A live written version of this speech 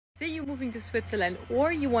Say you're moving to Switzerland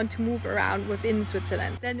or you want to move around within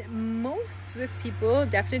Switzerland, then most Swiss people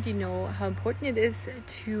definitely know how important it is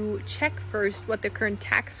to check first what the current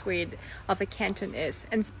tax rate of a canton is.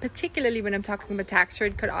 And particularly when I'm talking about tax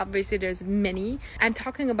rate, because obviously there's many, I'm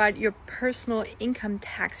talking about your personal income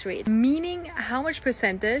tax rate, meaning how much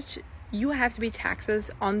percentage you have to be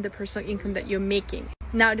taxes on the personal income that you're making.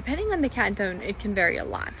 Now, depending on the canton, it can vary a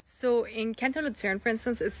lot. So in Canton Luzern, for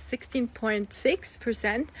instance, it's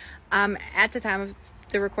 16.6% at the time of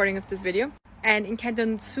the recording of this video. And in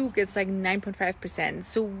Canton Zug, it's like 9.5%.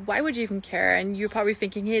 So why would you even care? And you're probably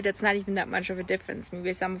thinking, hey, that's not even that much of a difference.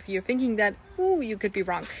 Maybe some of you are thinking that, ooh, you could be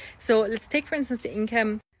wrong. So let's take, for instance, the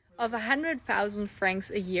income of 100,000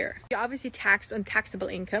 francs a year. You're obviously taxed on taxable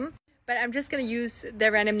income. But I'm just going to use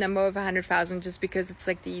the random number of 100,000 just because it's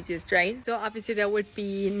like the easiest, right? So obviously that would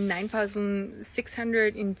be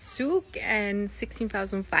 9,600 in Zug and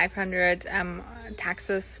 16,500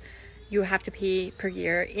 taxes you have to pay per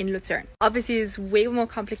year in Luzern. Obviously it's way more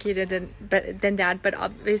complicated than that, but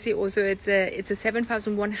obviously also it's a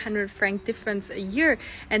 7,100 franc difference a year.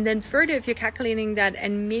 And then further, if you're calculating that,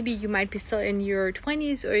 and maybe you might be still in your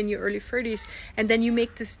 20s or in your early 30s, and then you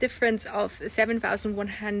make this difference of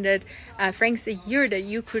 7,100 francs a year that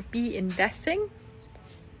you could be investing.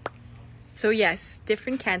 So yes,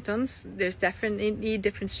 different cantons, there's definitely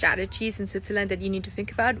different strategies in Switzerland that you need to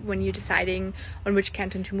think about when you're deciding on which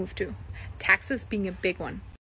canton to move to. Taxes being a big one.